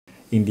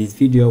In this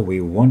video we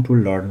want to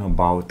learn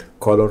about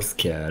color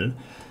scale.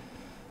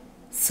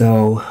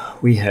 So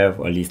we have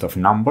a list of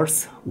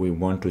numbers. We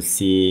want to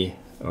see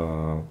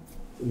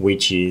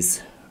which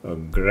is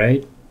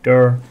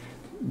greater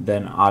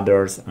than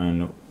others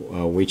and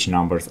which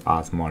numbers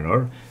are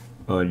smaller,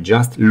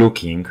 just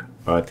looking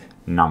at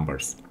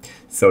numbers.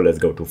 So let's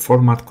go to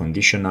Format,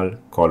 Conditional,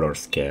 Color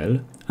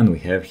Scale, and we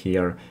have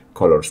here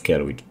color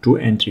scale with 2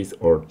 entries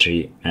or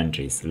 3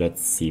 entries.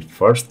 Let's see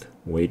first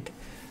with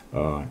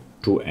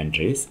 2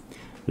 entries.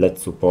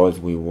 Let's suppose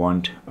we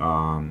want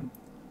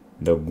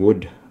the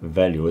good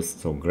values,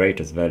 so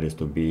greatest values,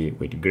 to be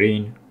with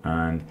green,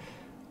 and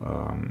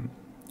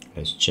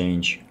let's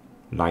change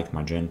light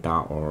magenta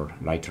or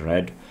light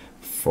red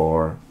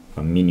for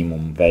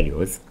minimum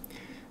values.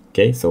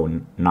 Okay,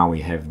 so now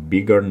we have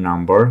bigger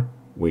number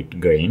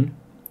with green,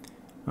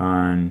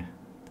 and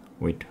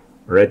with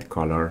red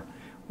color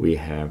we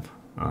have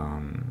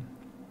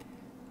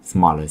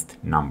smallest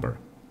number,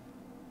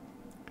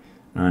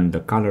 and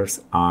the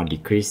colors are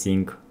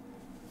decreasing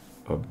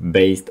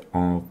based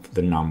on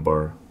the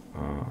number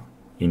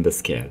in the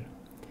scale.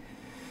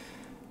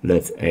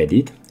 Let's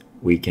edit.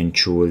 We can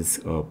choose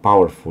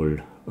powerful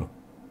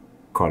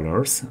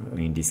colors,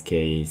 in this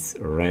case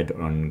red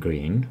and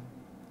green.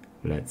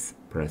 Let's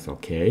press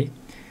OK.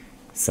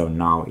 So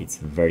now it's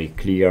very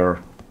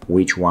clear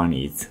which one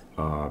is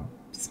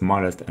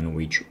smallest and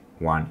which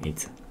one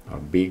is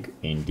big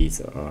in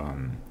this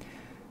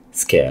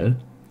scale.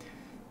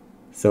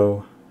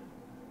 So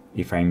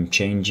if I'm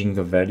changing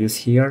the values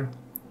here,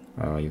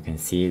 you can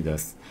see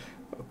the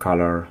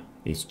color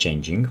is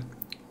changing.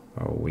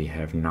 We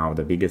have now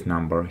the biggest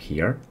number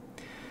here,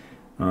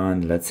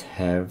 and let's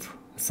have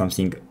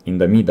something in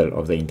the middle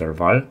of the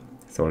interval.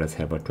 So let's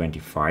have a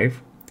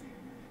 25,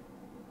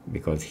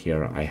 because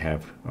here I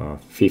have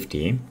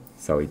 50,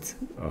 so it's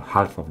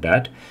half of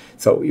that.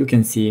 So you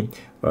can see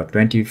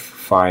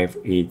 25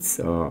 it's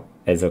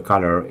as a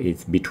color,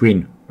 it's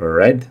between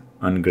red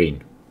and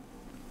green.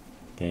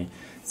 Okay,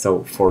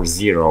 so for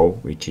 0,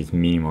 which is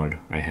minimal,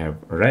 I have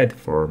red.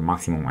 For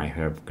maximum I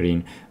have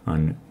green,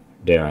 and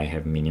there I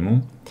have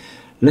minimum.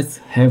 Let's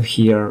have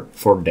here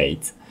for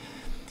dates.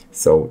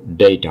 So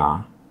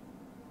data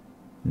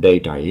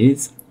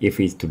is, if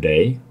it's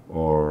today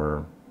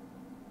or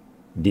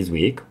this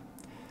week,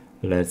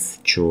 let's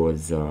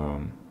choose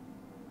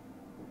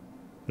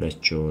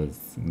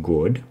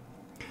good.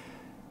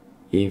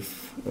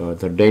 If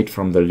the date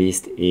from the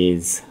list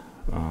is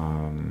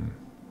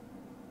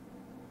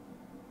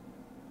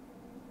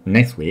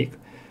next week,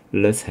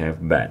 let's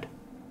have bad.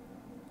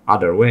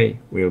 Other way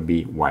will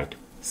be white.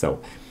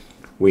 So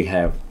we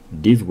have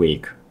this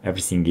week,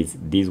 everything is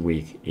this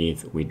week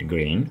is with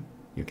green,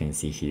 you can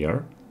see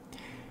here.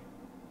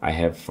 I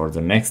have for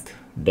the next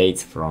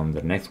dates from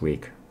the next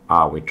week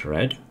are with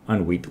red,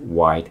 and with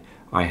white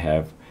I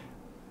have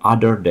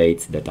other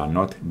dates that are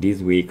not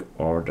this week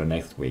or the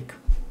next week.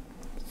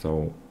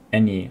 So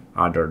any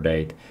other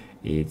date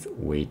is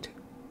with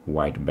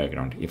white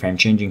background. If I'm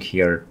changing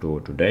here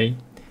to today,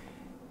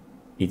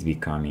 it's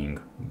becoming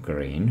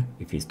green.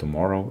 If it's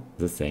tomorrow,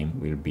 the same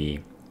will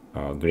be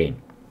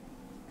green.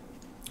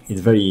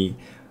 It's very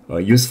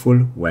useful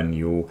when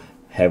you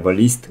have a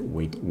list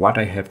with what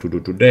I have to do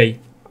today.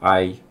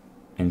 I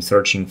am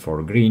searching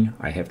for green.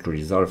 I have to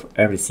resolve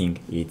everything.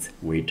 It's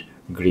with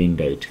green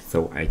date,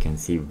 so I can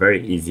see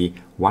very easy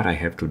what I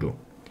have to do.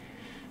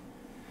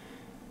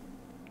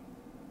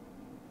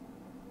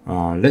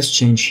 Let's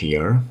change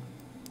here.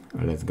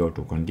 Let's go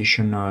to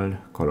Conditional,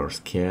 Color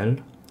Scale.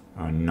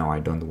 No, I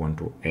don't want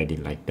to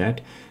edit like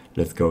that.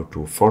 Let's go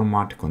to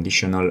Format,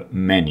 Conditional,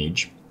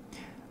 Manage,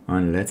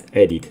 and let's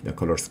edit the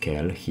color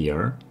scale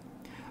here.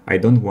 I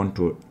don't want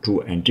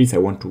 2 entries, I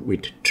want to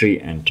with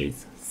 3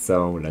 entries.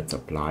 So let's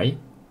apply.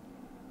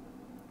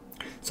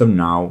 So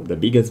now the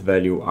biggest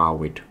value are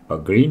with a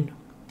green,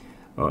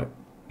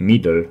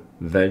 middle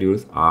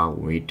values are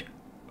with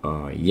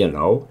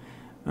yellow,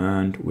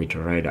 and with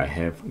red I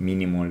have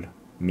minimal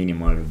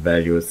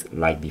values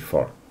like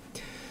before.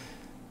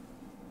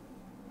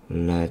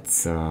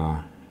 Let's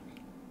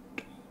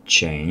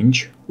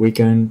change. We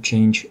can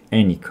change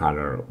any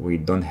color. We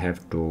don't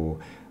have to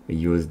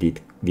use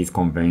this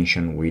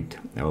convention with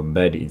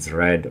bad is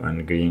red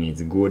and green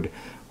is good.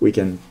 We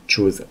can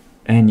choose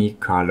any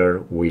color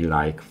we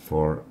like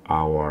for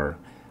our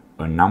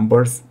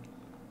numbers,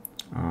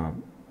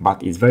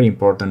 but it's very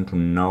important to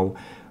know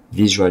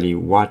visually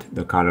what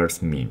the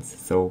colors means.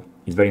 So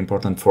it's very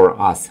important for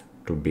us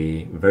to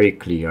be very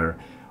clear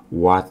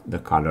what the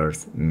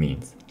colors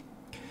means.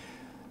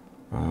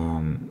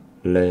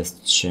 Let's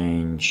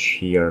change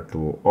here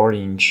to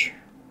orange.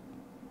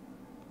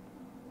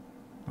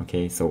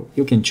 Okay, so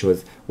you can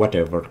choose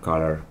whatever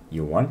color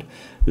you want.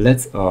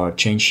 Let's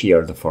change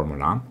here the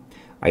formula.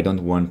 I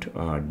don't want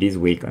this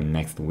week and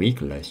next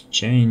week. Let's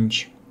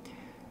change.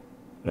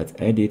 Let's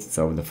edit.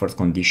 So the first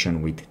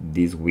condition with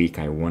this week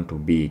I want to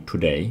be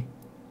today,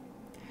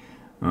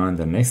 and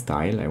the next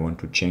style I want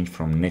to change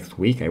from next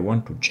week, I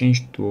want to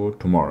change to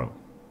tomorrow.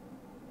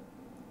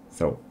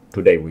 So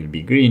today will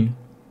be green,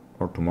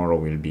 or tomorrow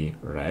will be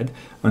red.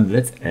 And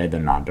let's add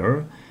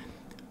another.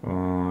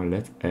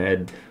 Let's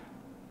add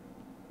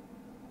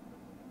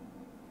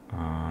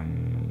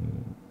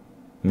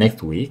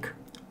next week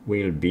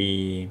will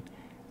be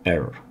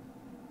error.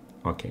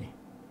 Okay.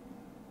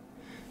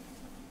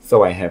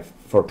 So I have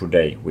for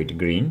today with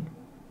green,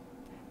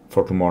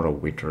 for tomorrow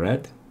with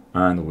red,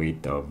 and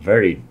with a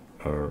very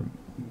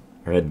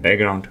red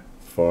background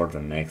for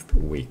the next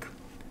week.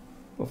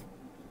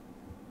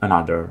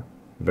 Another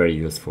very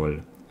useful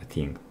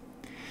thing.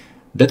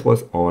 That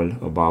was all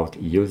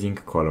about using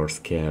color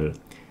scale.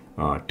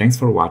 Thanks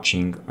for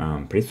watching.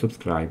 Please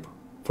subscribe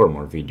for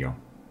more video.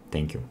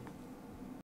 Thank you.